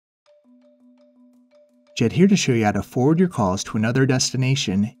Jet here to show you how to forward your calls to another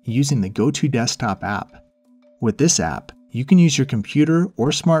destination using the GoTo desktop app. With this app, you can use your computer or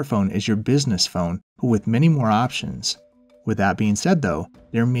smartphone as your business phone, but with many more options. With that being said though,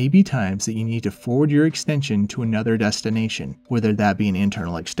 there may be times that you need to forward your extension to another destination, whether that be an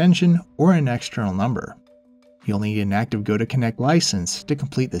internal extension or an external number. You'll need an active GoTo Connect license to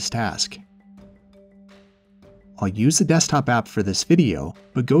complete this task. I'll use the desktop app for this video,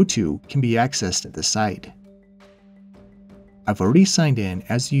 but GoTo can be accessed at the site. I've already signed in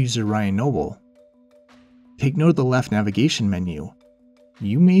as the user Ryan Noble. Take note of the left navigation menu.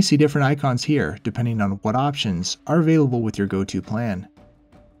 You may see different icons here depending on what options are available with your GoTo plan.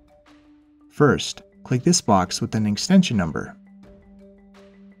 First, click this box with an extension number.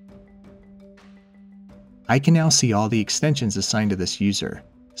 I can now see all the extensions assigned to this user.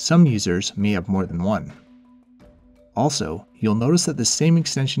 Some users may have more than one. Also, you'll notice that the same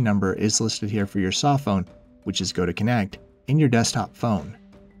extension number is listed here for your soft phone, which is GoTo Connect, and your desktop phone.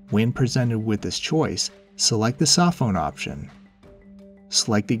 When presented with this choice, select the soft phone option.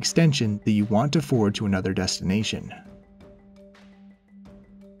 Select the extension that you want to forward to another destination.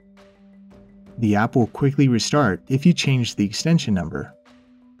 The app will quickly restart if you change the extension number.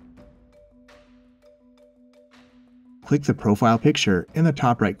 Click the profile picture in the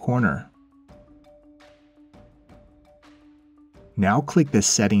top right corner. Now click the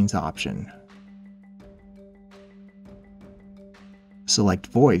Settings option. Select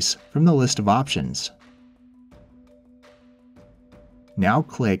Voice from the list of options. Now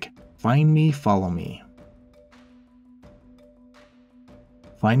click Find Me, Follow Me.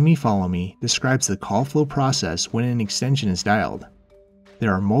 Find Me, Follow Me describes the call flow process when an extension is dialed.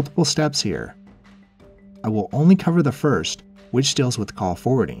 There are multiple steps here. I will only cover the first, which deals with call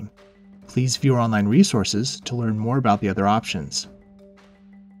forwarding. Please view our online resources to learn more about the other options.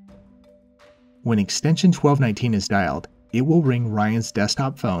 When extension 1219 is dialed, it will ring Ryan's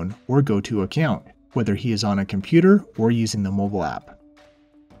desktop phone or GoTo account, whether he is on a computer or using the mobile app.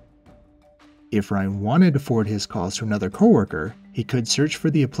 If Ryan wanted to forward his calls to another coworker, he could search for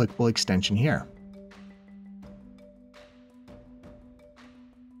the applicable extension here.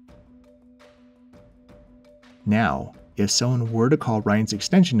 Now, if someone were to call Ryan's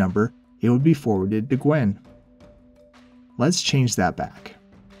extension number, it would be forwarded to Gwen. Let's change that back.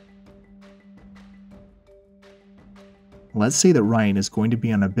 Let's say that Ryan is going to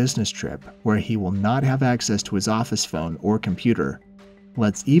be on a business trip where he will not have access to his office phone or computer.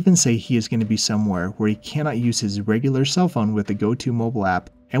 Let's even say he is going to be somewhere where he cannot use his regular cell phone with the GoTo mobile app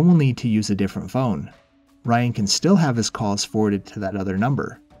and will need to use a different phone. Ryan can still have his calls forwarded to that other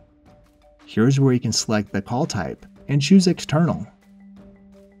number. Here's where you can select the call type and choose External.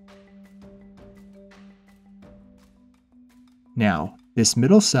 Now, this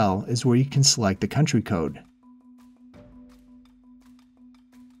middle cell is where you can select the country code.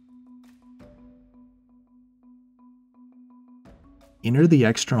 Enter the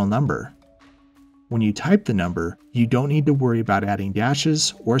external number. When you type the number, you don't need to worry about adding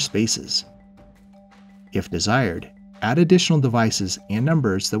dashes or spaces. If desired, add additional devices and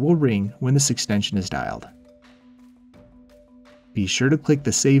numbers that will ring when this extension is dialed. Be sure to click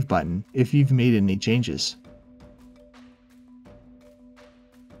the Save button if you've made any changes.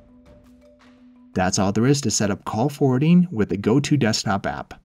 That's all there is to set up call forwarding with the GoTo desktop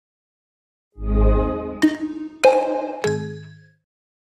app.